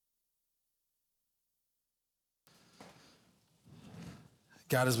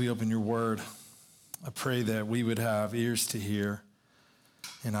God, as we open your word, I pray that we would have ears to hear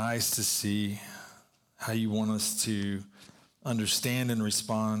and eyes to see how you want us to understand and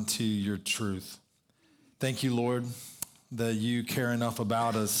respond to your truth. Thank you, Lord, that you care enough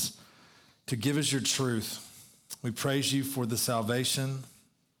about us to give us your truth. We praise you for the salvation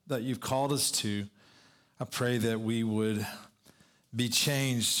that you've called us to. I pray that we would be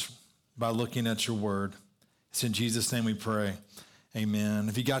changed by looking at your word. It's in Jesus' name we pray. Amen.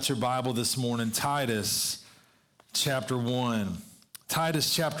 If you got your Bible this morning, Titus chapter 1.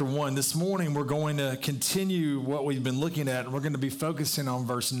 Titus chapter 1. This morning we're going to continue what we've been looking at, and we're going to be focusing on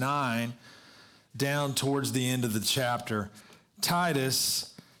verse 9 down towards the end of the chapter.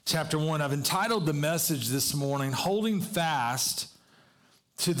 Titus chapter 1. I've entitled the message this morning, Holding Fast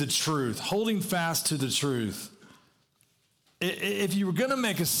to the Truth. Holding Fast to the Truth. If you were going to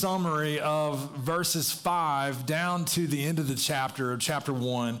make a summary of verses 5 down to the end of the chapter, of chapter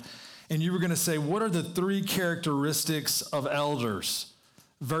 1, and you were going to say, what are the three characteristics of elders?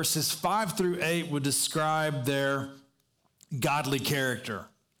 Verses 5 through 8 would describe their godly character.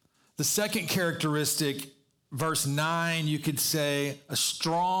 The second characteristic, verse 9, you could say a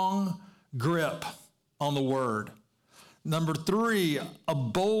strong grip on the word. Number 3, a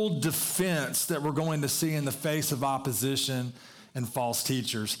bold defense that we're going to see in the face of opposition and false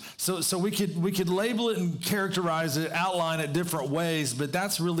teachers. So we could label it and characterize it, outline it different ways, but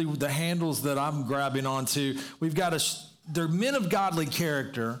that's really the handles that I'm grabbing onto. We've got they're men of godly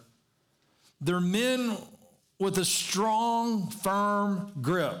character. They're men with a strong, firm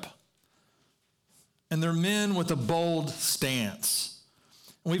grip. And they're men with a bold stance.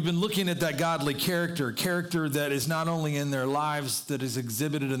 We've been looking at that godly character that is not only in their lives, that is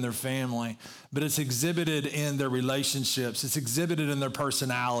exhibited in their family, but it's exhibited in their relationships. It's exhibited in their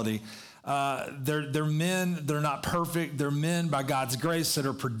personality. They're men, they're not perfect. They're men by God's grace that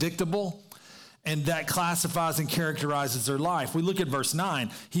are predictable, and that classifies and characterizes their life. We look at verse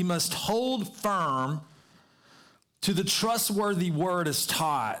 9. He must hold firm to the trustworthy word as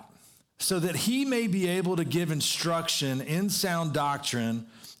taught, so that he may be able to give instruction in sound doctrine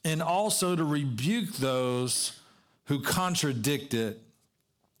and also to rebuke those who contradict it.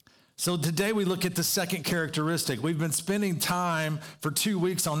 So today we look at the second characteristic. We've been spending time for 2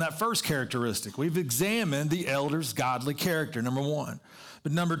 weeks on that first characteristic. We've examined the elder's godly character, number 1.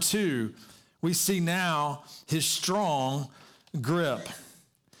 But number 2, we see now his strong grip.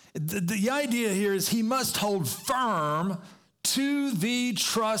 The idea here is he must hold firm to the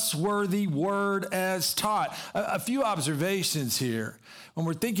trustworthy word as taught. A few observations here. When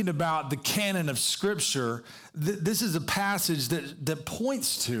we're thinking about the canon of Scripture, this is a passage that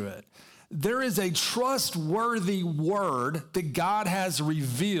points to it. There is a trustworthy word that God has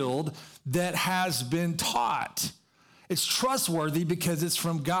revealed that has been taught. It's trustworthy because it's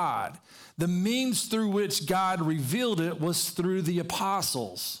from God. The means through which God revealed it was through the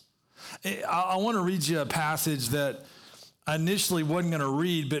apostles. I want to read you a passage that I initially wasn't going to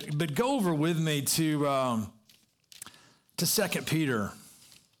read, but go over with me to 2 Peter.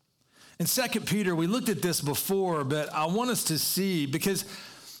 In 2 Peter, we looked at this before, but I want us to see, because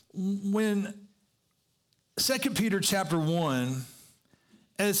when 2 Peter chapter 1,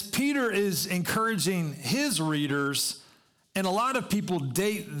 as Peter is encouraging his readers, and a lot of people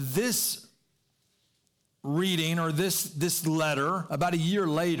date this reading or this letter about a year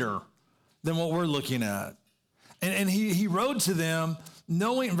later than what we're looking at. And he wrote to them,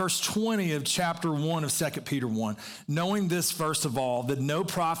 knowing, verse 20 of chapter 1 of 2 Peter 1, knowing this, first of all, that no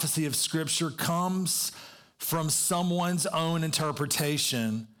prophecy of Scripture comes from someone's own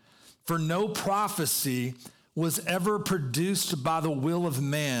interpretation, for no prophecy was ever produced by the will of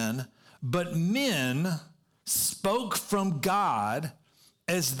man, but men spoke from God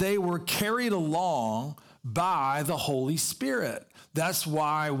as they were carried along by the Holy Spirit. That's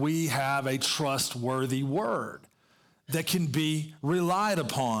why we have a trustworthy word that can be relied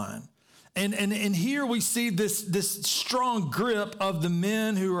upon. And here we see this strong grip of the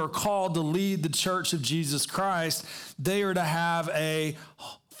men who are called to lead the church of Jesus Christ. They are to have a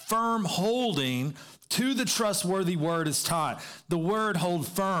firm holding to the trustworthy word as taught. The word hold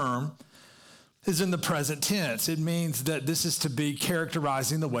firm is in the present tense. It means that this is to be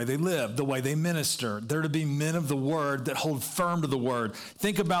characterizing the way they live, the way they minister. They're to be men of the word that hold firm to the word.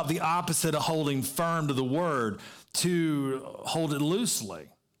 Think about the opposite of holding firm to the word, to hold it loosely,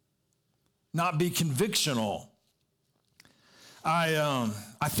 not be convictional. I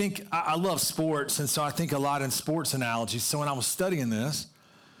think I love sports, and so I think a lot in sports analogies. So when I was studying this,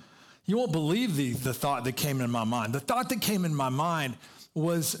 you won't believe the thought that came in my mind. The thought that came in my mind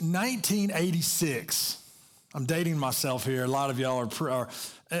was 1986. I'm dating myself here. A lot of y'all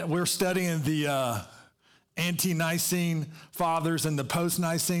we're studying the ante-Nicene fathers and the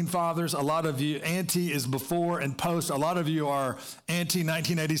post-Nicene fathers. A lot of you, ante is before and post. A lot of you are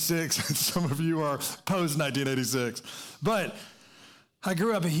anti-1986, and some of you are post-1986. But I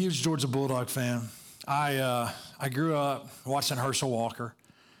grew up a huge Georgia Bulldog fan. I grew up watching Herschel Walker,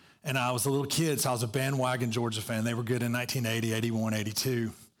 and I was a little kid, so I was a bandwagon Georgia fan. They were good in 1980, 81,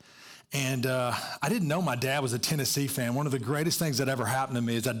 82. And I didn't know my dad was a Tennessee fan. One of the greatest things that ever happened to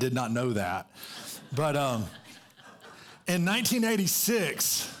me is I did not know that. But in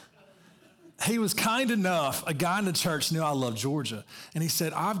 1986, he was kind enough, a guy in the church knew I loved Georgia. And he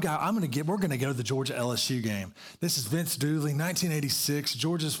said, we're going to go to the Georgia LSU game. This is Vince Dooley, 1986,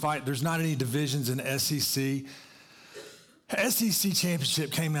 Georgia's fight. There's not any divisions in SEC. SEC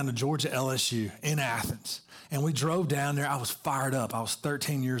championship came down to Georgia LSU in Athens. And we drove down there. I was fired up. I was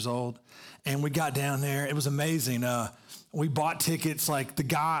 13 years old. And we got down there. It was amazing. We bought tickets. Like the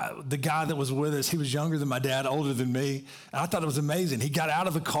guy that was with us, he was younger than my dad, older than me. And I thought it was amazing. He got out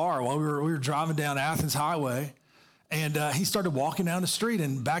of the car while we were driving down Athens Highway. And he started walking down the street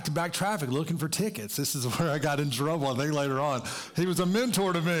in back-to-back traffic looking for tickets. This is where I got in trouble, I think, later on. He was a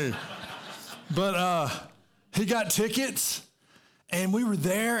mentor to me. But he got tickets. And we were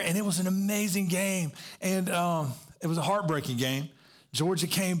there, and it was an amazing game. And it was a heartbreaking game. Georgia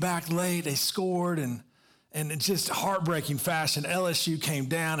came back late. They scored, and in just heartbreaking fashion, LSU came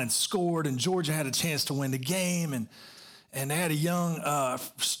down and scored, and Georgia had a chance to win the game. And they had a young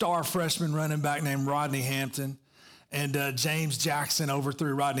star freshman running back named Rodney Hampton. And James Jackson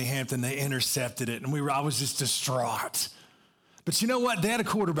overthrew Rodney Hampton. They intercepted it, and I was just distraught. But you know what? They had a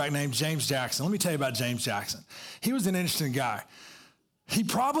quarterback named James Jackson. Let me tell you about James Jackson. He was an interesting guy. He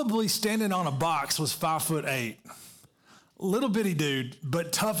probably, standing on a box, was 5'8". Little bitty dude,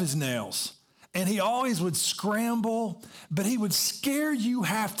 but tough as nails. And he always would scramble, but he would scare you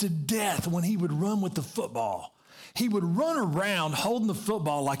half to death when he would run with the football. He would run around holding the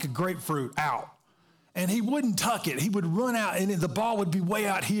football like a grapefruit out. And he wouldn't tuck it. He would run out, and the ball would be way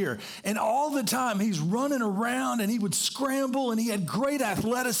out here. And all the time, he's running around, and he would scramble, and he had great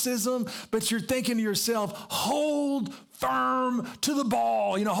athleticism. But you're thinking to yourself, hold firm to the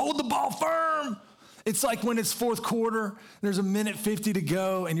ball. Hold the ball firm. It's like when it's fourth quarter, there's 1:50 to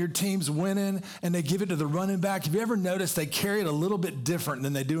go, and your team's winning, and they give it to the running back. Have you ever noticed they carry it a little bit different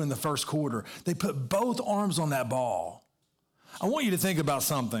than they do in the first quarter? They put both arms on that ball. I want you to think about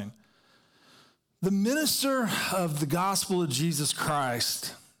something. The minister of the gospel of Jesus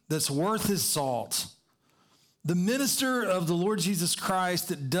Christ that's worth his salt, the minister of the Lord Jesus Christ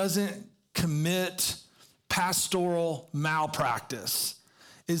that doesn't commit pastoral malpractice,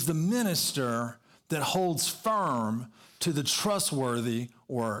 is the minister that holds firm to the trustworthy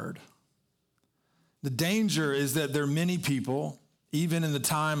word. The danger is that there are many people, even in the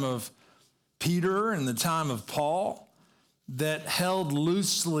time of Peter and the time of Paul, that held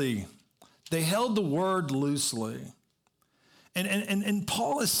loosely. They held the word loosely. And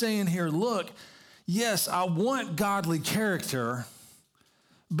Paul is saying here, look, yes, I want godly character,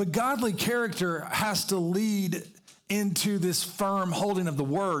 but godly character has to lead into this firm holding of the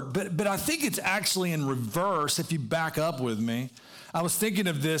word. But I think it's actually in reverse if you back up with me. I was thinking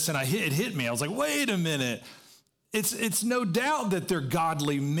of this and it hit me. I was like, wait a minute. It's no doubt that they're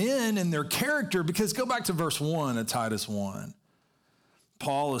godly men in their character, because go back to verse 1 of Titus 1.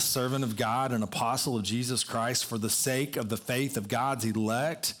 Paul, a servant of God, an apostle of Jesus Christ, for the sake of the faith of God's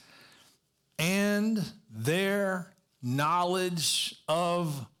elect and their knowledge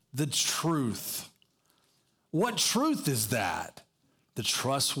of the truth. What truth is that? The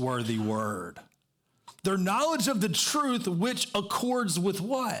trustworthy word. Their knowledge of the truth, which accords with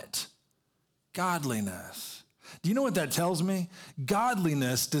what? Godliness. Do you know what that tells me?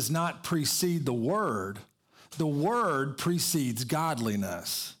 Godliness does not precede the word. The word precedes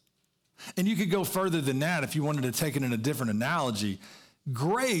godliness. And you could go further than that if you wanted to take it in a different analogy.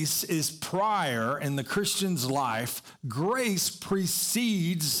 Grace is prior in the Christian's life. Grace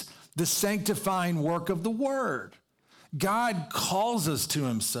precedes the sanctifying work of the word. God calls us to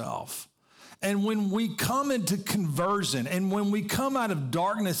himself. And when we come into conversion and when we come out of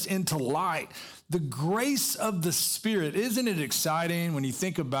darkness into light, the grace of the Spirit, isn't it exciting when you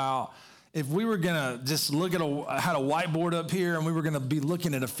think about if we were going to just look at had a whiteboard up here and we were going to be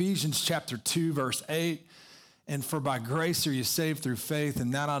looking at Ephesians chapter 2, verse 8, and for by grace are you saved through faith, and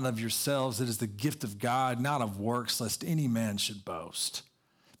not out of yourselves, it is the gift of God, not of works, lest any man should boast.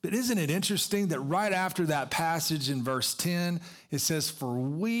 But isn't it interesting that right after that passage in verse 10, it says, for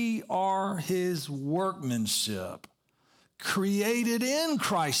we are his workmanship, created in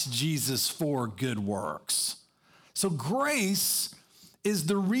Christ Jesus for good works. So grace is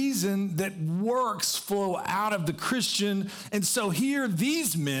the reason that works flow out of the Christian. And so here,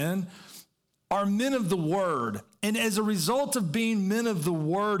 these men are men of the word. And as a result of being men of the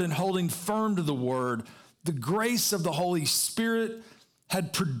word and holding firm to the word, the grace of the Holy Spirit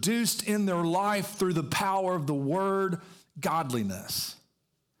had produced in their life through the power of the word, godliness.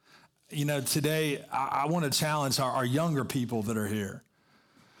 You know, today, I want to challenge our younger people that are here.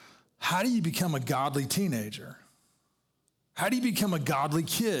 How do you become a godly teenager? How do you become a godly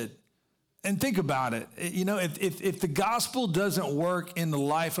kid? And think about it. You know, if the gospel doesn't work in the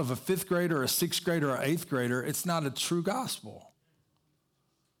life of a fifth grader, a sixth grader, or eighth grader, it's not a true gospel.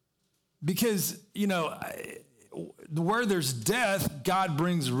 Because, you know, where there's death, God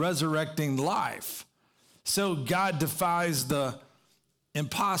brings resurrecting life. So God defies the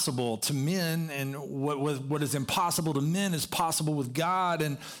impossible to men, and what is impossible to men is possible with God.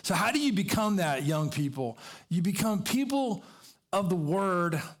 And so how do you become that, young people? You become people of the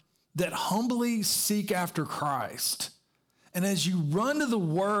word that humbly seek after Christ. And as you run to the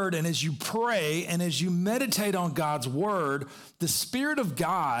word and as you pray and as you meditate on God's word, the Spirit of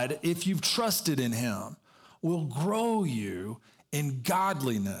God, if you've trusted in him, will grow you in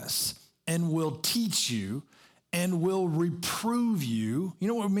godliness and will teach you and will reprove you. You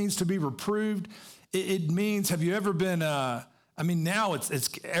know what it means to be reproved? It means, have you ever been, now it's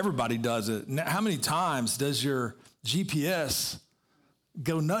everybody does it. How many times does your GPS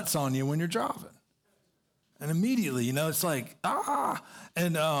go nuts on you when you're driving? And immediately, you know, it's like,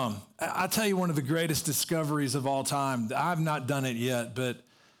 And I tell you, one of the greatest discoveries of all time, I've not done it yet, but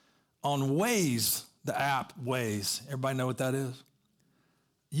on Waze, the app Waze, everybody know what that is?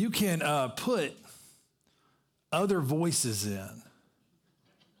 You can put other voices in.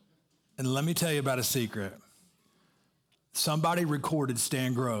 And let me tell you about a secret. Somebody recorded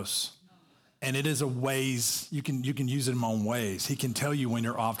Stan Gross, and it is a Waze. You can use him on Waze. He can tell you when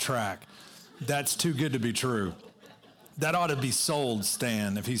you're off track. That's too good to be true. That ought to be sold,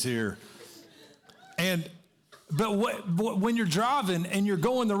 Stan, if he's here. But when you're driving and you're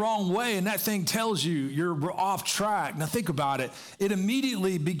going the wrong way and that thing tells you you're off track, now think about it. It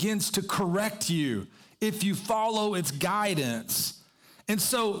immediately begins to correct you if you follow its guidance. And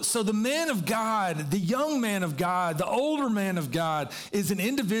so the man of God, the young man of God, the older man of God is an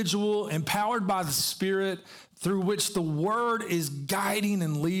individual empowered by the Spirit through which the word is guiding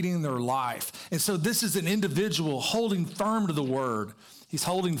and leading their life. And so this is an individual holding firm to the word. He's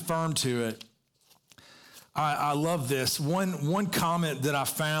holding firm to it. I love this. One comment that I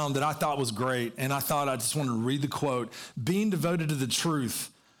found that I thought was great, and I thought I just wanted to read the quote. Being devoted to the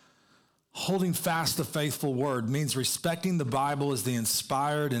truth, holding fast the faithful word, means respecting the Bible as the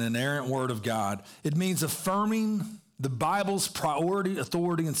inspired and inerrant word of God. It means affirming the Bible's priority,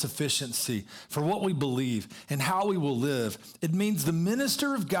 authority, and sufficiency for what we believe and how we will live. It means the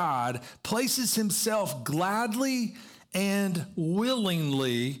minister of God places himself gladly and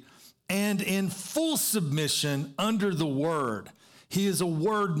willingly and in full submission under the word. He is a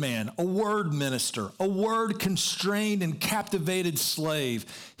word man, a word minister, a word constrained and captivated slave.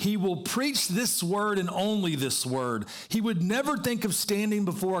 He will preach this word and only this word. He would never think of standing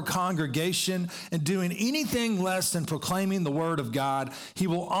before a congregation and doing anything less than proclaiming the word of God. He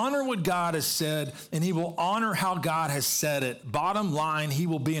will honor what God has said, and he will honor how God has said it. Bottom line, he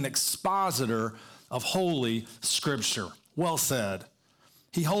will be an expositor of Holy Scripture. Well said.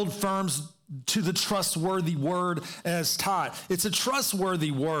 He holds firm to the trustworthy word as taught. It's a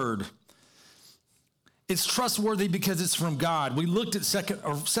trustworthy word. It's trustworthy because it's from God. We looked at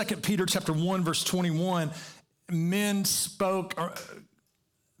 2 Peter chapter 1, verse 21. Men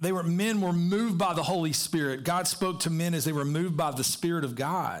were moved by the Holy Spirit. God spoke to men as they were moved by the Spirit of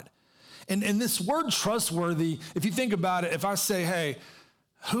God. And this word trustworthy, if you think about it, if I say, hey,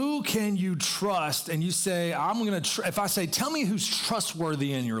 who can you trust? And you say, if I say, tell me who's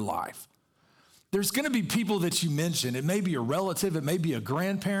trustworthy in your life. There's going to be people that you mention. It may be a relative. It may be a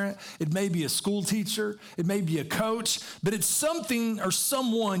grandparent. It may be a school teacher. It may be a coach. But it's something or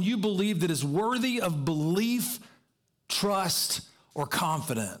someone you believe that is worthy of belief, trust, or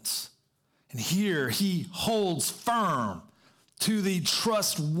confidence. And here he holds firm to the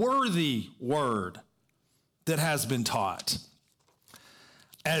trustworthy word that has been taught.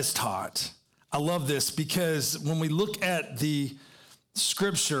 As taught. I love this because when we look at the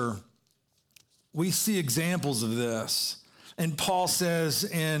scripture, we see examples of this. And Paul says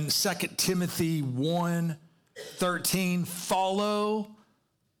in 2 Timothy 1:13, follow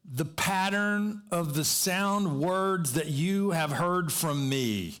the pattern of the sound words that you have heard from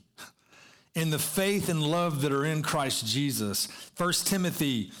me in the faith and love that are in Christ Jesus. 1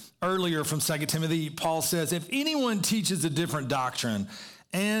 Timothy, earlier from 2 Timothy, Paul says, if anyone teaches a different doctrine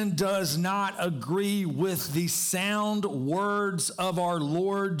and does not agree with the sound words of our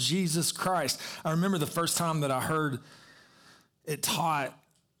Lord Jesus Christ. I remember the first time that I heard it taught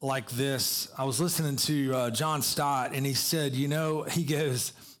like this. I was listening to John Stott, and he said,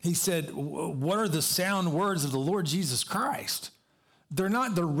 he said, what are the sound words of the Lord Jesus Christ? They're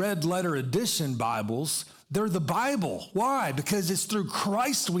not the red letter edition Bibles. They're the Bible. Why? Because it's through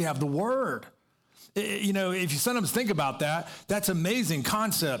Christ we have the word. If you sometimes think about that, that's an amazing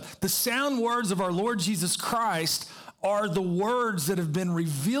concept. The sound words of our Lord Jesus Christ are the words that have been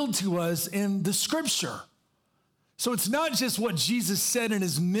revealed to us in the scripture. So it's not just what Jesus said in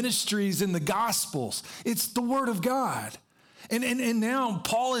his ministries in the Gospels. It's the word of God. And now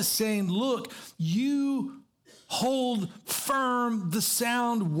Paul is saying, look, you hold firm the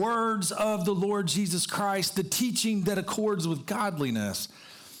sound words of the Lord Jesus Christ, the teaching that accords with godliness.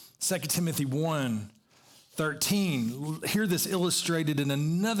 2 Timothy 1:13. Hear this illustrated in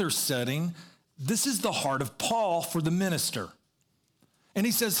another setting. This is the heart of Paul for the minister. And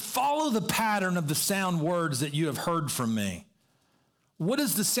he says, follow the pattern of the sound words that you have heard from me. What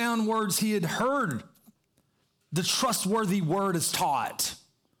is the sound words he had heard? The trustworthy word is taught.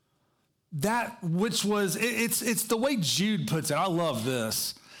 That which was, it's the way Jude puts it. I love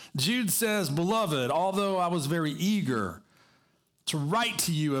this. Jude says, beloved, although I was very eager to write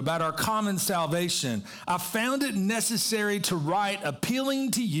to you about our common salvation, I found it necessary to write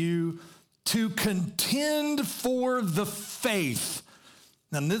appealing to you to contend for the faith.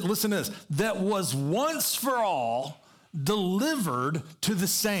 Now listen to this, that was once for all delivered to the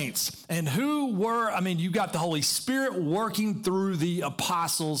saints. And who were, you got the Holy Spirit working through the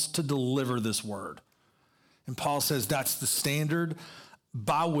apostles to deliver this word. And Paul says that's the standard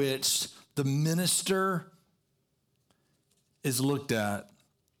by which the minister is looked at.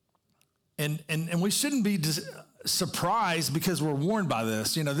 And we shouldn't be surprised because we're warned by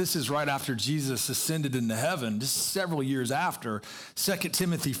this. This is right after Jesus ascended into heaven, just several years after. 2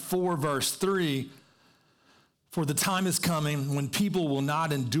 Timothy 4, verse 3, for the time is coming when people will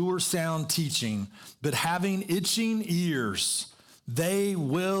not endure sound teaching, but having itching ears, they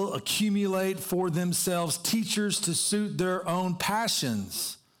will accumulate for themselves teachers to suit their own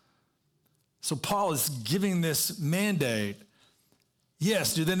passions. So Paul is giving this mandate.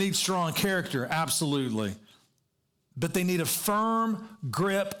 Yes, do they need strong character? Absolutely. But they need a firm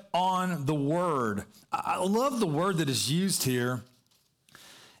grip on the word. I love the word that is used here.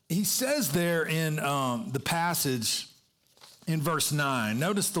 He says there in the passage in verse 9,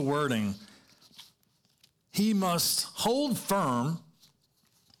 notice the wording. He must hold firm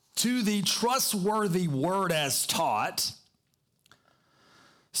to the trustworthy word as taught,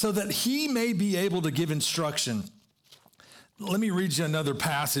 so that he may be able to give instruction. Let me read you another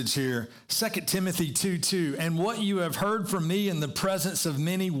passage here. 2 Timothy 2:2. And what you have heard from me in the presence of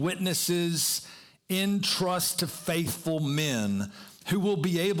many witnesses, entrust to faithful men who will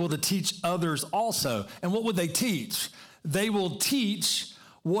be able to teach others also. And what would they teach? They will teach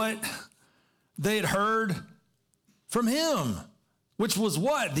what they had heard from him, which was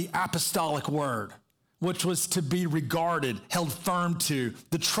what? The apostolic word, which was to be regarded, held firm to,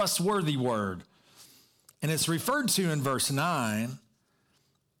 the trustworthy word. And it's referred to in verse 9.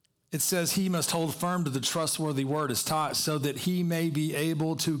 It says he must hold firm to the trustworthy word as taught, so that he may be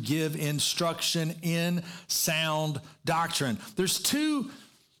able to give instruction in sound doctrine. There's two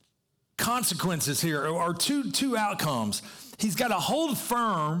consequences here, or two outcomes. He's got to hold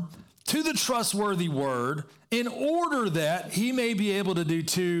firm to the trustworthy word in order that he may be able to do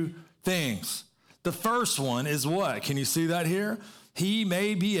two things. The first one is what? Can you see that here? He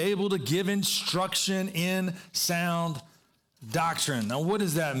may be able to give instruction in sound doctrine. Now, what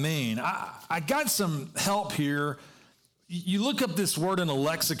does that mean? I got some help here. You look up this word in a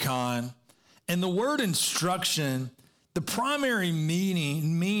lexicon, and the word instruction, the primary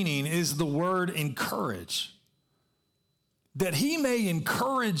meaning is the word encourage. That he may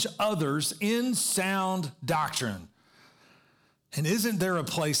encourage others in sound doctrine. And isn't there a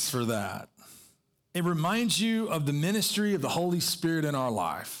place for that? It reminds you of the ministry of the Holy Spirit in our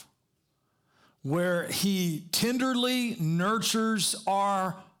life, where he tenderly nurtures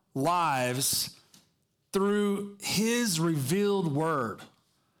our lives through his revealed word.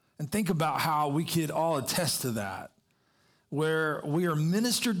 And think about how we could all attest to that, where we are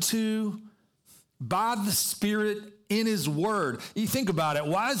ministered to by the Spirit in his word. You think about it.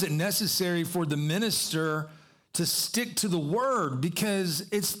 Why is it necessary for the minister to stick to the word? Because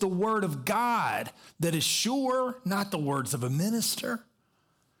it's the word of God that is sure, not the words of a minister.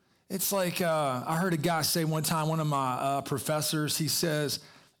 It's like I heard a guy say one time, one of my professors, he says,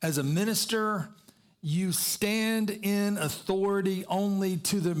 as a minister, you stand in authority only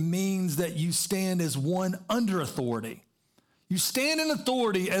to the means that you stand as one under authority. You stand in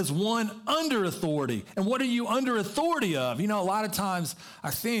authority as one under authority. And what are you under authority of? You know, a lot of times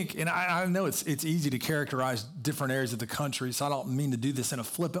I think, and I know it's easy to characterize different areas of the country, so I don't mean to do this in a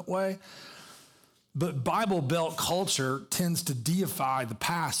flippant way, but Bible Belt culture tends to deify the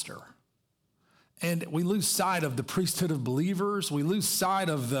pastor. And we lose sight of the priesthood of believers. We lose sight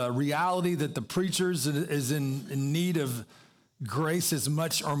of the reality that the preacher is in need of grace as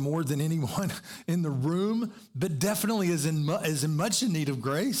much or more than anyone in the room, but definitely is in much in need of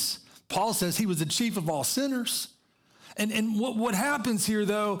grace. Paul says he was the chief of all sinners. And what happens here,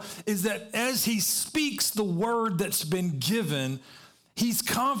 though, is that as he speaks the word that's been given, he's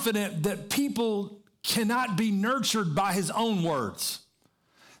confident that people cannot be nurtured by his own words.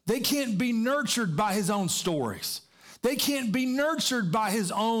 They can't be nurtured by his own stories. They can't be nurtured by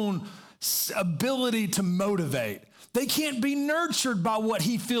his own ability to motivate. They can't be nurtured by what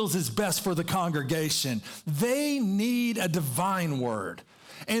he feels is best for the congregation. They need a divine word.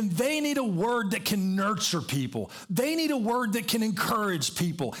 And they need a word that can nurture people. They need a word that can encourage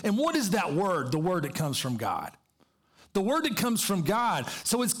people. And what is that word? The word that comes from God. The word that comes from God.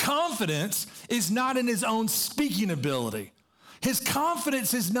 So his confidence is not in his own speaking ability. His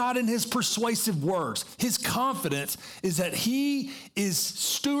confidence is not in his persuasive words. His confidence is that he is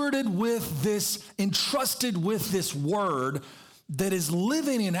stewarded with this, entrusted with this word that is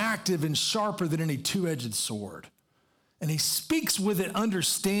living and active and sharper than any two-edged sword. And he speaks with it,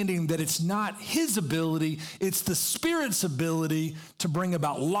 understanding that it's not his ability, it's the Spirit's ability to bring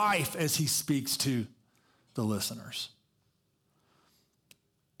about life as he speaks to the listeners.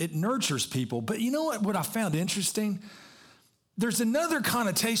 It nurtures people. But you know what I found interesting? There's another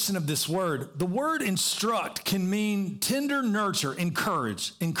connotation of this word. The word instruct can mean tender, nurture,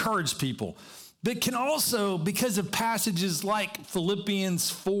 encourage people. But can also, because of passages like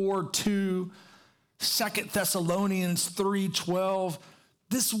Philippians 4:2, 2 Thessalonians 3:12,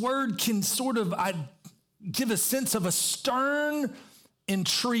 this word can sort of give a sense of a stern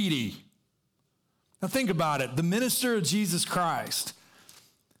entreaty. Now think about it. The minister of Jesus Christ,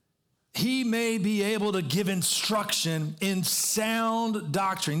 he may be able to give instruction in sound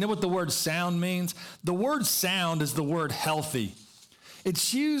doctrine. You know what the word sound means? The word sound is the word healthy.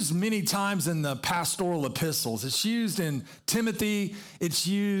 It's used many times in the pastoral epistles. It's used in Timothy. It's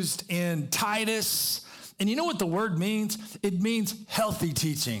used in Titus. And you know what the word means? It means healthy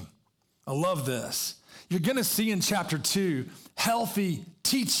teaching. I love this. You're going to see in chapter 2, healthy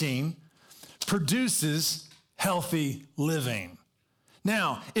teaching produces healthy living.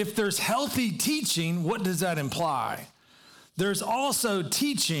 Now, if there's healthy teaching, what does that imply? There's also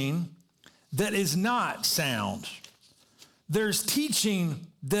teaching that is not sound. There's teaching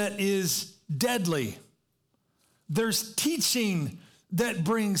that is deadly. There's teaching that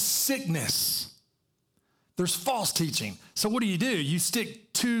brings sickness. There's false teaching. So what do? You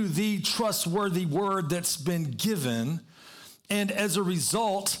stick to the trustworthy word that's been given, and as a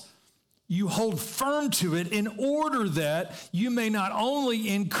result, you hold firm to it in order that you may not only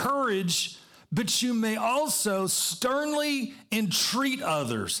encourage, but you may also sternly entreat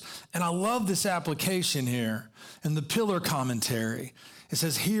others. And I love this application here in the Pillar commentary. It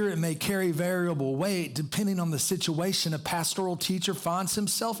says, here it may carry variable weight depending on the situation a pastoral teacher finds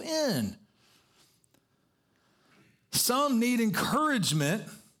himself in. Some need encouragement.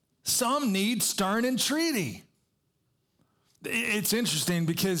 Some need stern entreaty. It's interesting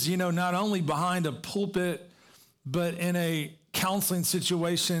because, not only behind a pulpit, but in a counseling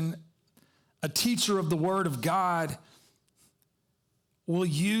situation, a teacher of the Word of God will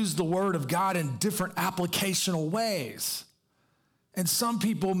use the Word of God in different applicational ways. And some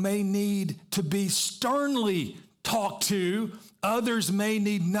people may need to be sternly talked to. Others may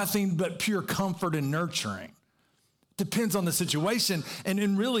need nothing but pure comfort and nurturing. Depends on the situation.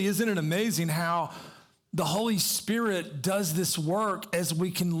 And really, isn't it amazing how the Holy Spirit does this work as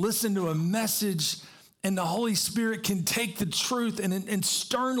we can listen to a message and the Holy Spirit can take the truth and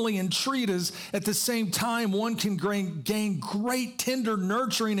sternly entreat us. At the same time, one can gain great, tender,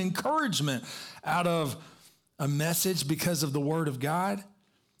 nurturing encouragement out of a message because of the Word of God.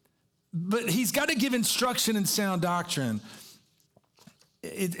 But he's got to give instruction in sound doctrine.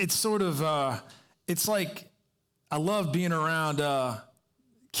 It's sort of, it's like, I love being around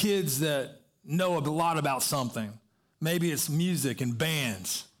kids that know a lot about something. Maybe it's music and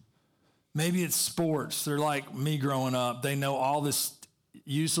bands. Maybe it's sports. They're like me growing up. They know all this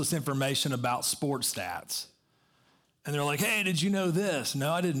useless information about sports stats. And they're like, hey, did you know this?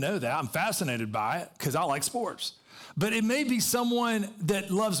 No, I didn't know that. I'm fascinated by it because I like sports. But it may be someone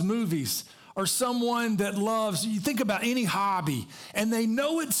that loves movies or someone that loves, you think about any hobby, and they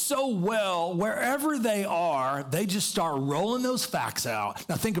know it so well, wherever they are, they just start rolling those facts out.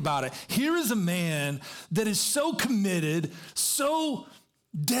 Now think about it. Here is a man that is so committed, so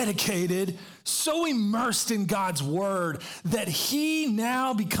dedicated, so immersed in God's word that he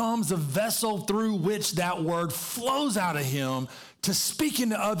now becomes a vessel through which that word flows out of him to speak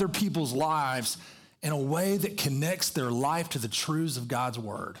into other people's lives in a way that connects their life to the truths of God's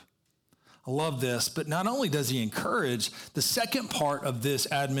word. I love this, but not only does he encourage, the second part of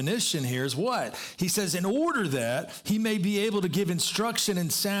this admonition here is what? He says, in order that he may be able to give instruction in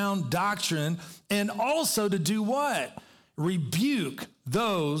sound doctrine and also to do what? Rebuke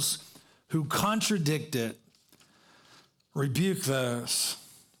those who contradict it. Rebuke those.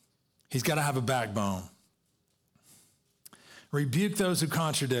 He's got to have a backbone. Rebuke those who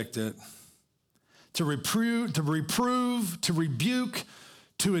contradict it. To reprove, to rebuke,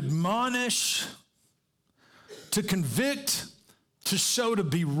 to admonish, to convict, to show to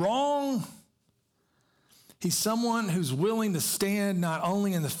be wrong. He's someone who's willing to stand not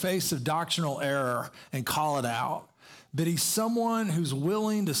only in the face of doctrinal error and call it out, but he's someone who's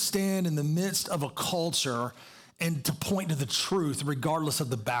willing to stand in the midst of a culture and to point to the truth regardless of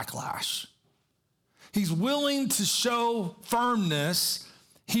the backlash. He's willing to show firmness.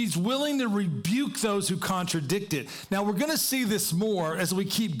 He's willing to rebuke those who contradict it. Now, we're going to see this more as we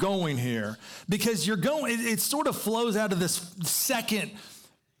keep going here because it sort of flows out of this second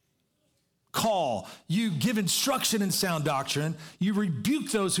call. You give instruction in sound doctrine. You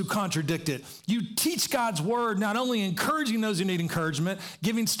rebuke those who contradict it. You teach God's word, not only encouraging those who need encouragement,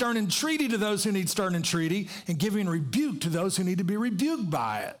 giving stern entreaty to those who need stern entreaty, and giving rebuke to those who need to be rebuked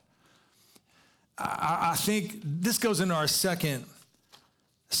by it. I think this goes into our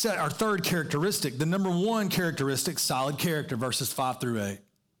third characteristic. The number one characteristic, solid character, verses 5-8.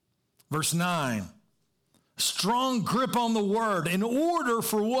 Verse 9, strong grip on the word in order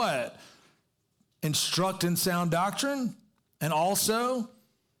for what? Instruct in sound doctrine and also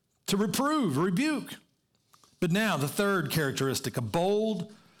to reprove, rebuke. But now the third characteristic, a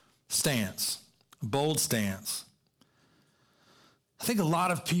bold stance. A bold stance. I think a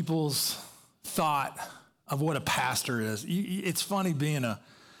lot of people's thought of what a pastor is. It's funny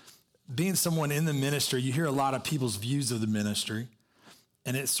being someone in the ministry, you hear a lot of people's views of the ministry,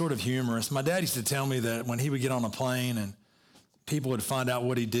 and it's sort of humorous. My dad used to tell me that when he would get on a plane and people would find out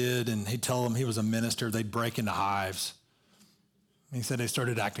what he did and he'd tell them he was a minister, they'd break into hives. He said they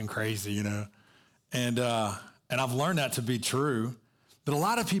started acting crazy, And I've learned that to be true. But a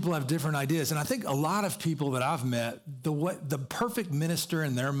lot of people have different ideas. And I think a lot of people that I've met, the perfect minister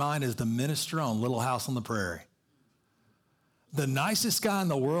in their mind is the minister on Little House on the Prairie. The nicest guy in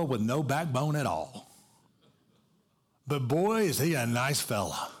the world with no backbone at all. But boy, is he a nice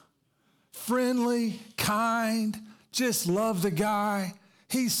fella. Friendly, kind, just love the guy.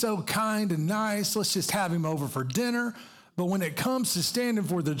 He's so kind and nice. Let's just have him over for dinner. But when it comes to standing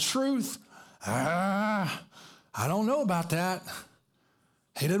for the truth, I don't know about that.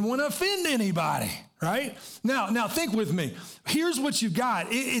 He didn't want to offend anybody, right? Now think with me. Here's what you've got.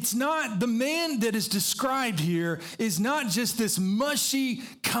 It's not, the man that is described here is not just this mushy,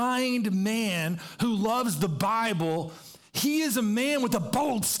 kind man who loves the Bible. He is a man with a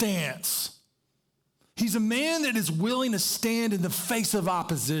bold stance. He's a man that is willing to stand in the face of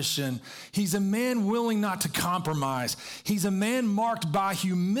opposition. He's a man willing not to compromise. He's a man marked by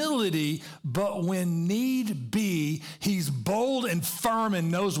humility, but when need be, he's bold and firm and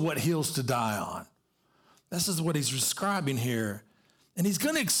knows what hills to die on. This is what he's describing here. And he's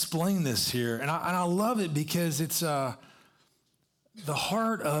going to explain this here. And I love it because it's the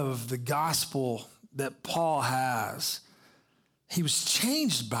heart of the gospel that Paul has. He was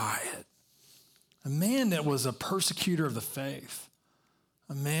changed by it. A man that was a persecutor of the faith,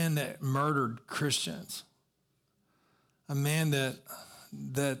 a man that murdered Christians, a man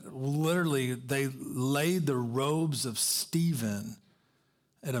that literally they laid the robes of Stephen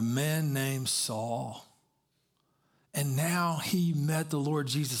at a man named Saul. And now he met the Lord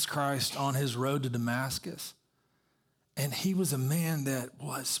Jesus Christ on his road to Damascus. And he was a man that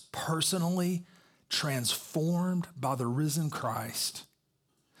was personally transformed by the risen Christ.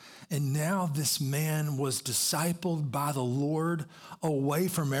 And now this man was discipled by the Lord away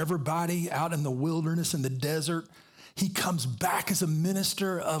from everybody out in the wilderness in the desert. He comes back as a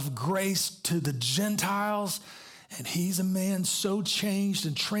minister of grace to the Gentiles. And he's a man so changed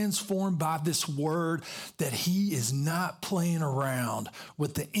and transformed by this word that he is not playing around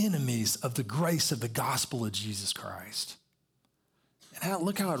with the enemies of the grace of the gospel of Jesus Christ. And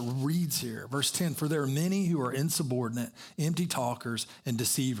look how it reads here. Verse 10, for there are many who are insubordinate, empty talkers, and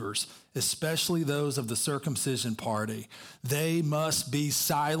deceivers, especially those of the circumcision party. They must be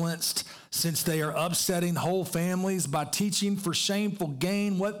silenced, since they are upsetting whole families by teaching for shameful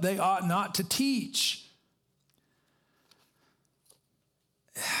gain what they ought not to teach.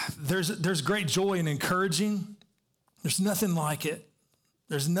 There's great joy in encouraging. There's nothing like it.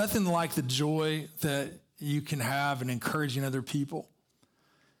 There's nothing like the joy that you can have in encouraging other people.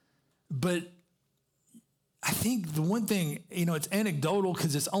 But I think the one thing, it's anecdotal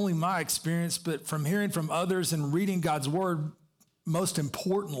because it's only my experience, but from hearing from others and reading God's word, most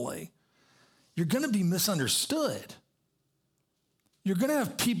importantly, you're going to be misunderstood. You're going to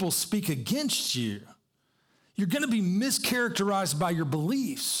have people speak against you. You're going to be mischaracterized by your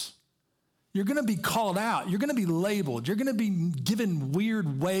beliefs. You're going to be called out. You're going to be labeled. You're going to be given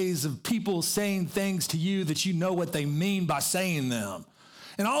weird ways of people saying things to you that you know what they mean by saying them.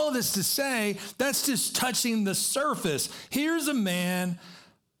 And all of this to say, that's just touching the surface. Here's a man,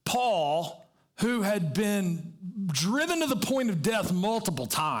 Paul, who had been driven to the point of death multiple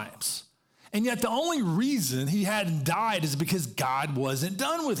times. And yet the only reason he hadn't died is because God wasn't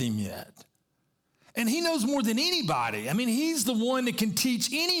done with him yet. And he knows more than anybody. I mean, he's the one that can teach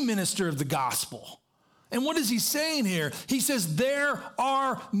any minister of the gospel. And what is he saying here? He says there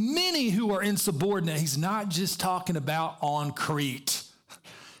are many who are insubordinate. He's not just talking about on Crete.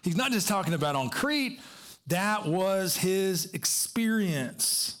 He's not just talking about on Crete. That was his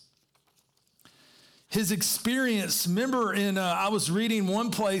experience. His experience, remember I was reading one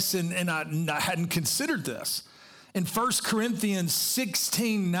place and I hadn't considered this. In 1 Corinthians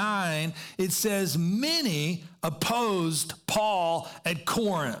 16:9, it says, many opposed Paul at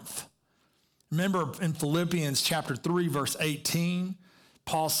Corinth. Remember in Philippians chapter 3, verse 18,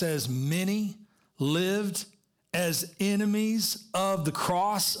 Paul says, many lived as enemies of the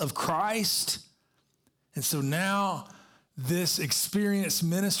cross of Christ. And so now this experienced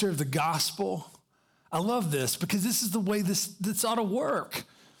minister of the gospel, I love this because this is the way this ought to work.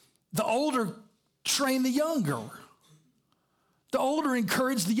 The older train the younger. The older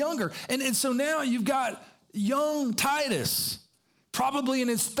encourage the younger. And so now you've got young Titus, probably in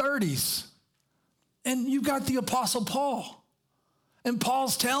his 30s. And you've got the Apostle Paul. And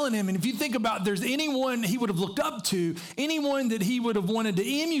Paul's telling him, and if you think about there's anyone he would have looked up to, anyone that he would have wanted to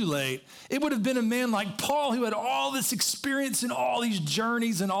emulate, it would have been a man like Paul who had all this experience in all these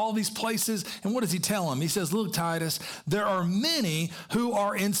journeys and all these places. And what does he tell him? He says, look, Titus, there are many who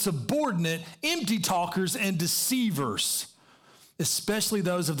are insubordinate, empty talkers, and deceivers, especially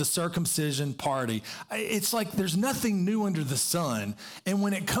those of the circumcision party. It's like there's nothing new under the sun. And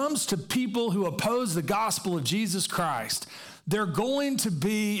when it comes to people who oppose the gospel of Jesus Christ, they're going to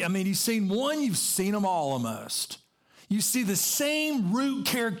be, you've seen one, you've seen them all almost. You see the same root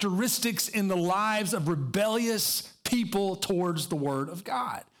characteristics in the lives of rebellious people towards the word of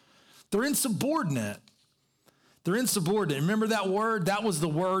God. They're insubordinate. They're insubordinate. Remember that word? That was the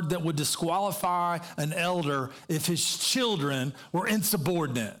word that would disqualify an elder if his children were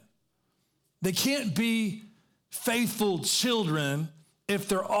insubordinate. They can't be faithful children if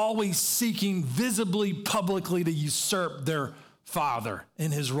they're always seeking visibly, publicly to usurp their father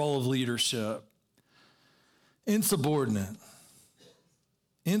in his role of leadership. Insubordinate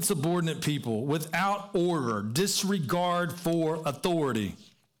people without order, disregard for authority.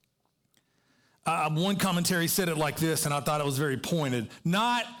 One commentary said it like this, and I thought it was very pointed.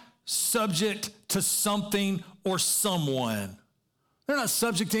 Not subject to something or someone. They're not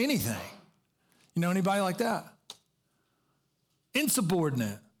subject to anything. You know anybody like that?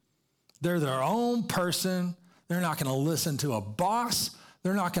 Insubordinate. They're their own person. They're not going to listen to a boss.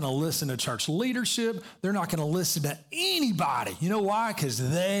 They're not going to listen to church leadership. They're not going to listen to anybody. You know why?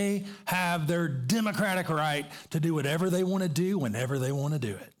 Because they have their democratic right to do whatever they want to do whenever they want to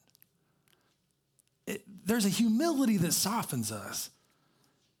do it. There's a humility that softens us.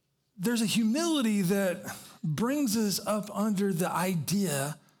 There's a humility that brings us up under the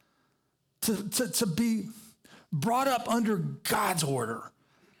idea to be brought up under God's order.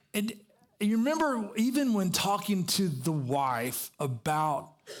 And you remember even when talking to the wife about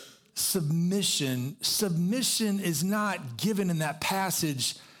submission is not given in that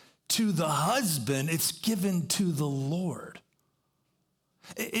passage to the husband, it's given to the Lord.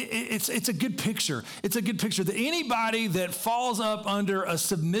 It's a good picture. It's a good picture that anybody that falls up under a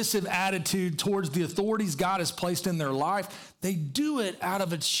submissive attitude towards the authorities God has placed in their life, they do it out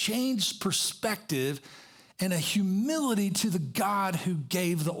of a changed perspective and a humility to the God who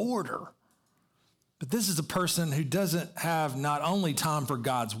gave the order. But this is a person who doesn't have not only time for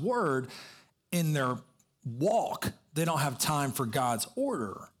God's word in their walk, they don't have time for God's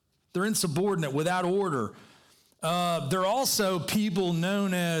order. They're insubordinate, without order. They're also people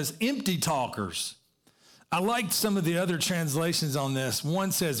known as empty talkers. I liked some of the other translations on this.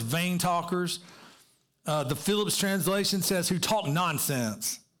 One says vain talkers. The Phillips translation says who talk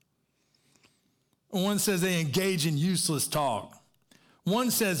nonsense. One says they engage in useless talk.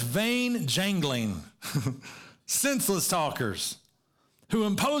 One says vain jangling, senseless talkers who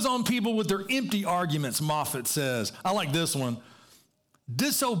impose on people with their empty arguments, Moffat says. I like this one.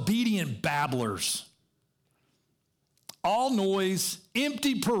 Disobedient babblers. All noise,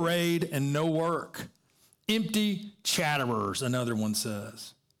 empty parade, and no work. Empty chatterers, another one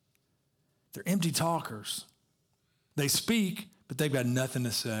says. They're empty talkers. They speak, but they've got nothing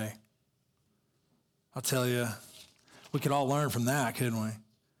to say. I'll tell you, we could all learn from that, couldn't we?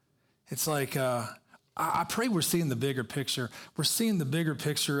 It's like, I pray we're seeing the bigger picture. We're seeing the bigger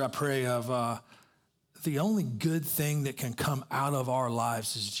picture, I pray, of the only good thing that can come out of our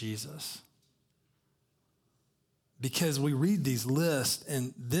lives is Jesus. Because we read these lists,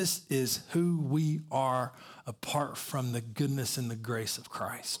 and this is who we are apart from the goodness and the grace of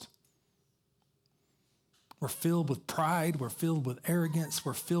Christ. We're filled with pride. We're filled with arrogance.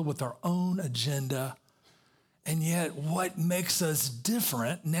 We're filled with our own agenda. And yet what makes us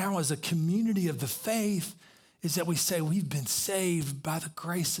different now as a community of the faith is that we say we've been saved by the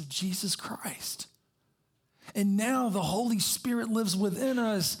grace of Jesus Christ. And now the Holy Spirit lives within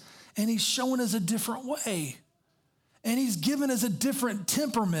us, and he's showing us a different way. And he's given us a different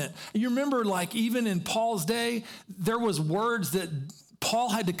temperament. You remember, like, even in Paul's day, there was words that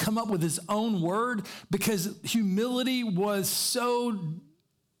Paul had to come up with his own word because humility was so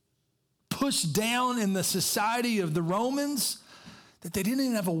pushed down in the society of the Romans that they didn't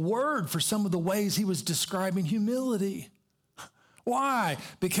even have a word for some of the ways he was describing humility. Why?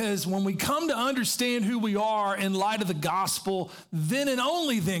 Because when we come to understand who we are in light of the gospel, then and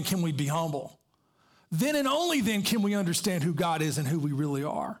only then can we be humble. Then and only then can we understand who God is and who we really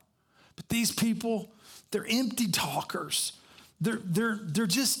are. But these people, they're empty talkers. They're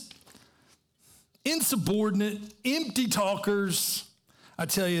just insubordinate, empty talkers. I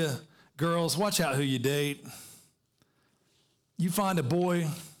tell you, girls, watch out who you date. You find a boy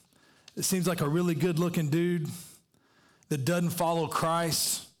that seems like a really good-looking dude that doesn't follow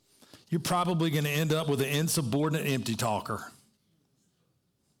Christ, you're probably going to end up with an insubordinate empty talker.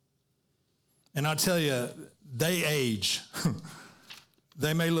 And I tell you, they age.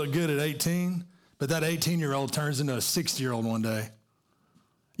 They may look good at 18, but that 18-year-old turns into a 60-year-old one day.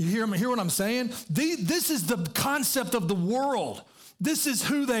 You hear what I'm saying? This is the concept of the world. This is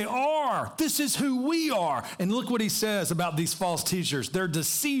who they are. This is who we are. And look what he says about these false teachers. They're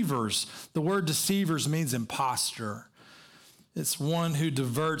deceivers. The word deceivers means imposter. It's one who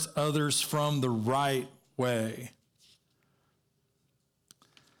diverts others from the right way.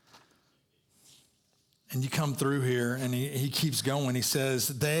 And you come through here, and he keeps going. He says,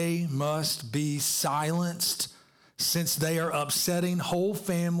 they must be silenced since they are upsetting whole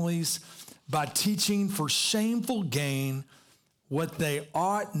families by teaching for shameful gain what they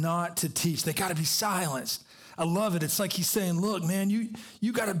ought not to teach. They got to be silenced. I love it. It's like he's saying, look, man,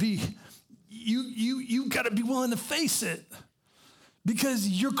 you got to be willing to face it. Because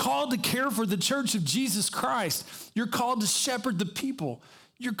you're called to care for the church of Jesus Christ. You're called to shepherd the people.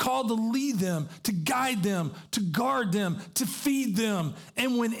 You're called to lead them, to guide them, to guard them, to feed them.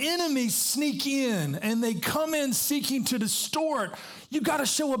 And when enemies sneak in and they come in seeking to distort, you got to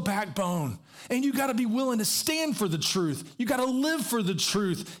show a backbone. And you got to be willing to stand for the truth. You got to live for the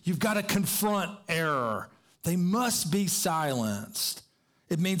truth. You've got to confront error. They must be silenced.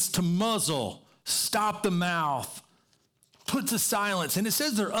 It means to muzzle, stop the mouth, put to silence. And it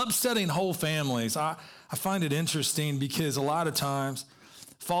says they're upsetting whole families. I find it interesting because a lot of times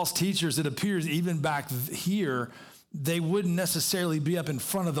false teachers, it appears even back here, they wouldn't necessarily be up in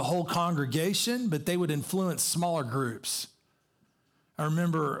front of the whole congregation, but they would influence smaller groups. I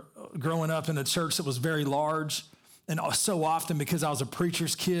remember growing up in a church that was very large, and so often because I was a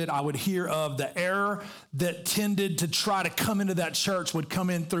preacher's kid, I would hear of the error that tended to try to come into that church would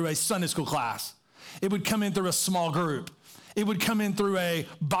come in through a Sunday school class. It would come in through a small group. It would come in through a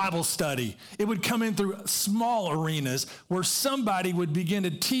Bible study. It would come in through small arenas where somebody would begin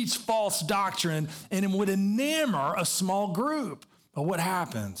to teach false doctrine and it would enamor a small group. But what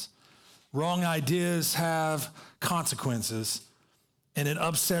happens? Wrong ideas have consequences. And it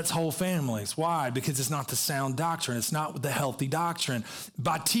upsets whole families. Why? Because it's not the sound doctrine. It's not the healthy doctrine.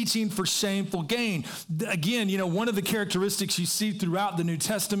 By teaching for shameful gain. Again, one of the characteristics you see throughout the New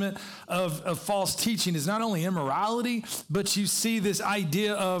Testament of false teaching is not only immorality, but you see this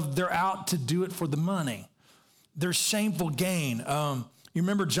idea of they're out to do it for the money. There's shameful gain. You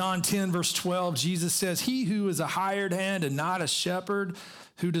remember John 10, verse 12, Jesus says, "He who is a hired hand and not a shepherd,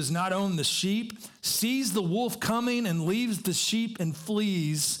 who does not own the sheep, sees the wolf coming and leaves the sheep and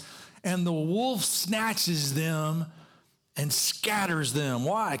flees, and the wolf snatches them and scatters them."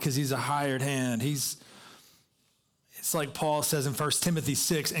 Why? Because he's a hired hand. It's like Paul says in 1 Timothy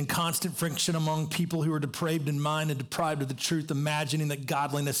 6, "in constant friction among people who are depraved in mind and deprived of the truth, imagining that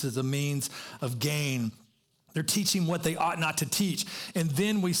godliness is a means of gain." They're teaching what they ought not to teach. And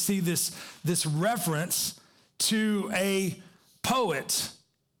then we see this reference to a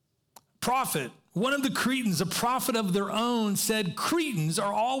prophet. One of the Cretans, a prophet of their own, said, "Cretans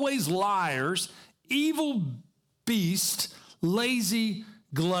are always liars, evil beasts, lazy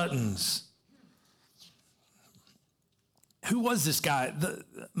gluttons." Who was this guy?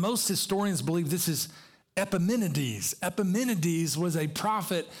 Most historians believe this is Epimenides. Epimenides was a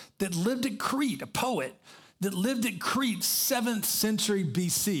prophet that lived at Crete, a poet that lived at Crete, 7th century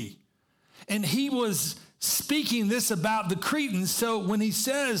BC. And he was speaking this about the Cretans. So when he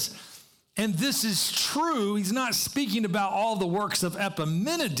says, "and this is true," he's not speaking about all the works of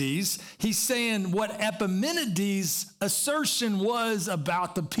Epimenides. He's saying what Epimenides' assertion was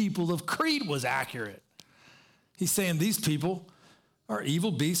about the people of Crete was accurate. He's saying these people are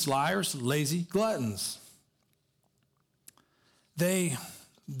evil beasts, liars, lazy gluttons.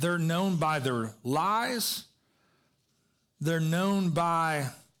 They're known by their lies. They're known by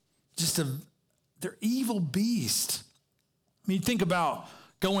they're evil beasts. I mean, think about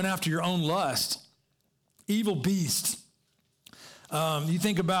going after your own lust. Evil beasts. You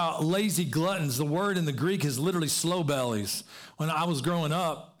think about lazy gluttons. The word in the Greek is literally slow bellies. When I was growing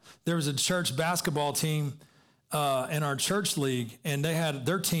up, there was a church basketball team in our church league, and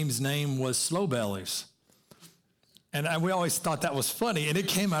their team's name was Slow Bellies. And we always thought that was funny, and it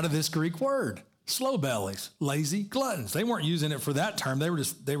came out of this Greek word, slow bellies, lazy gluttons. They weren't using it for that term. They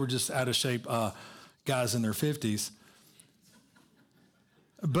were just out of shape guys in their 50s.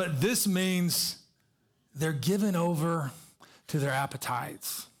 But this means they're given over to their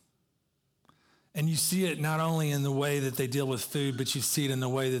appetites. And you see it not only in the way that they deal with food, but you see it in the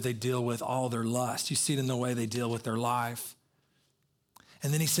way that they deal with all their lust. You see it in the way they deal with their life.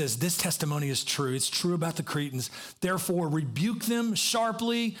 And then he says, this testimony is true. It's true about the Cretans. Therefore, rebuke them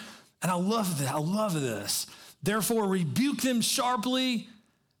sharply. And I love that. I love this. Therefore, rebuke them sharply,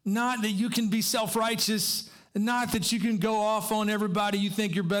 not that you can be self-righteous, not that you can go off on everybody you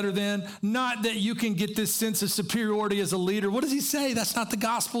think you're better than, not that you can get this sense of superiority as a leader. What does he say? That's not the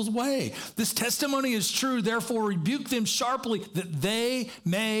gospel's way. This testimony is true. Therefore, rebuke them sharply that they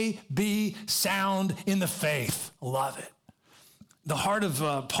may be sound in the faith. Love it. The heart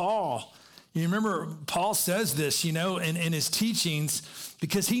of Paul, you remember Paul says this, in his teachings,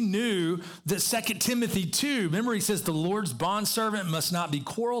 because he knew that 2 Timothy 2, remember he says the Lord's bondservant must not be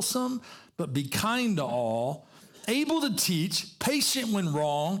quarrelsome, but be kind to all, able to teach, patient when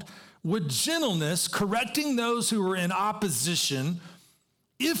wronged, with gentleness, correcting those who are in opposition,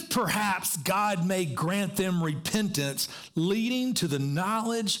 if perhaps God may grant them repentance, leading to the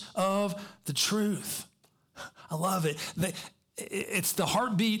knowledge of the truth. I love it. It's the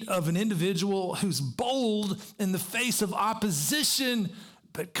heartbeat of an individual who's bold in the face of opposition,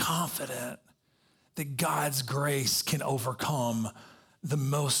 but confident that God's grace can overcome the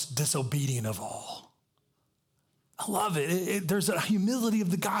most disobedient of all. I love it. There's a humility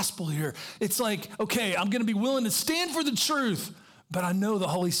of the gospel here. It's like, okay, I'm going to be willing to stand for the truth, but I know the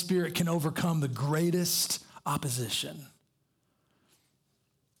Holy Spirit can overcome the greatest opposition.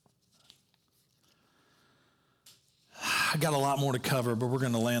 I got a lot more to cover, but we're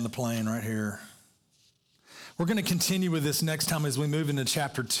going to land the plane right here. We're going to continue with this next time as we move into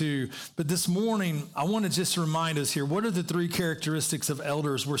chapter 2. But this morning, I want to just remind us here, what are the three characteristics of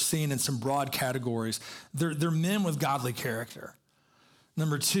elders we're seeing in some broad categories? They're men with godly character.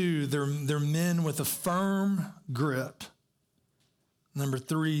 Number 2, they're men with a firm grip. Number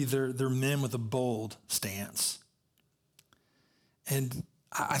 3, they're men with a bold stance. And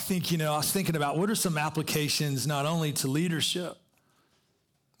I think, I was thinking about what are some applications not only to leadership.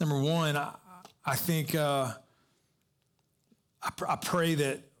 Number 1, I think I pray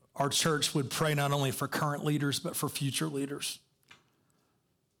that our church would pray not only for current leaders, but for future leaders.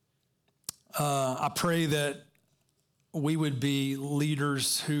 I pray that we would be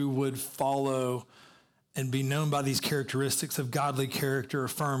leaders who would follow and be known by these characteristics of godly character, a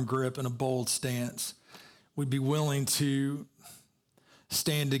firm grip, and a bold stance. We'd be willing to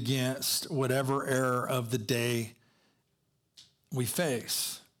stand against whatever error of the day we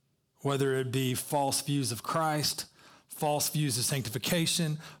face, whether it be false views of Christ, false views of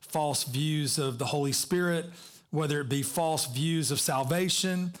sanctification, false views of the Holy Spirit, whether it be false views of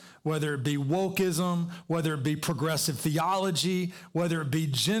salvation, whether it be wokeism, whether it be progressive theology, whether it be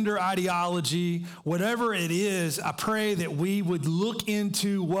gender ideology, whatever it is, I pray that we would look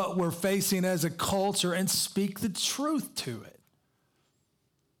into what we're facing as a culture and speak the truth to it.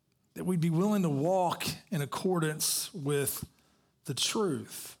 That we'd be willing to walk in accordance with the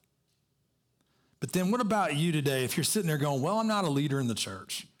truth. But then what about you today? If you're sitting there going, well, I'm not a leader in the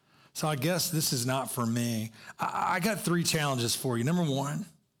church, so I guess this is not for me. I got 3 challenges for you. Number 1,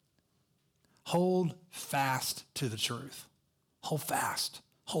 hold fast to the truth. Hold fast.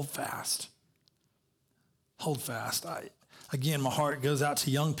 Hold fast. Hold fast. Again, my heart goes out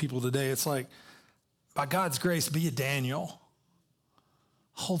to young people today. It's like, by God's grace, be a Daniel.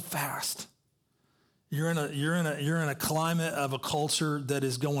 Hold fast. You're in a climate of a culture that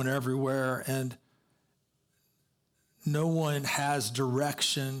is going everywhere, and no one has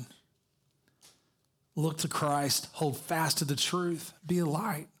direction. Look to Christ. Hold fast to the truth. Be a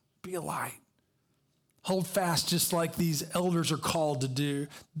light. Be a light. Hold fast just like these elders are called to do,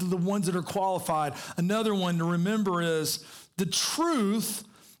 the ones that are qualified. Another one to remember is the truth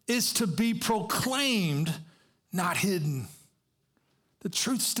is to be proclaimed, not hidden. The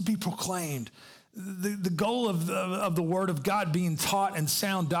truth is to be proclaimed. The goal of the Word of God being taught and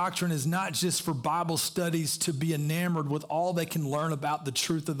sound doctrine is not just for Bible studies to be enamored with all they can learn about the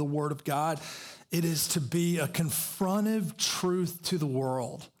truth of the Word of God. It is to be a confrontive truth to the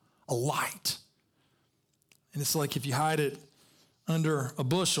world, a light. And it's like if you hide it under a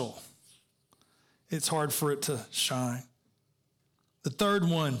bushel, it's hard for it to shine. The third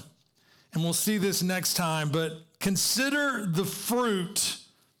one, and we'll see this next time, but consider the fruit.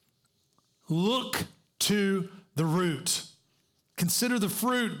 Look to the root. Consider the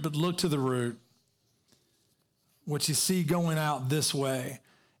fruit, but look to the root. What you see going out this way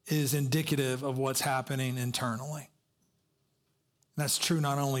is indicative of what's happening internally. That's true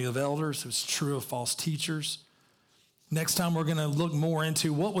not only of elders, it's true of false teachers. Next time we're going to look more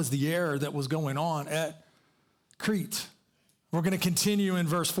into what was the error that was going on at Crete. We're going to continue in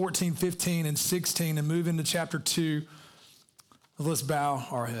verse 14, 15, and 16 and move into chapter 2. Let's bow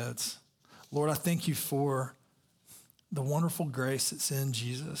our heads. Lord, I thank you for the wonderful grace that's in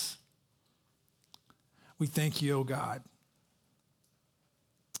Jesus. We thank you, oh God,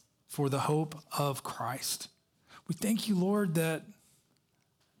 for the hope of Christ. We thank you, Lord, that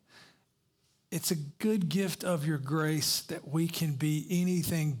it's a good gift of your grace that we can be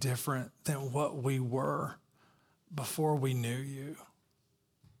anything different than what we were before we knew you.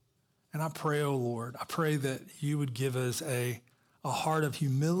 And I pray, oh Lord, I pray that you would give us a heart of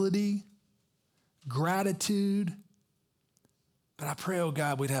humility, gratitude, but I pray, oh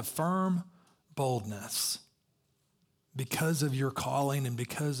God, we'd have firm boldness because of your calling and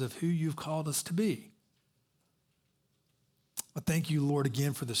because of who you've called us to be. I thank you, Lord,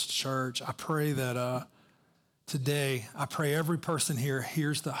 again for this church. I pray that today, I pray every person here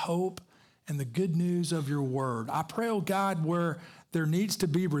hears the hope and the good news of your word. I pray, oh God, where there needs to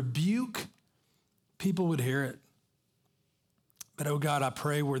be rebuke, people would hear it. But, oh God, I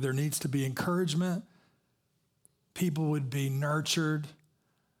pray where there needs to be encouragement, people would be nurtured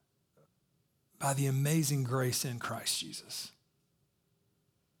by the amazing grace in Christ Jesus.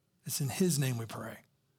 It's in his name we pray.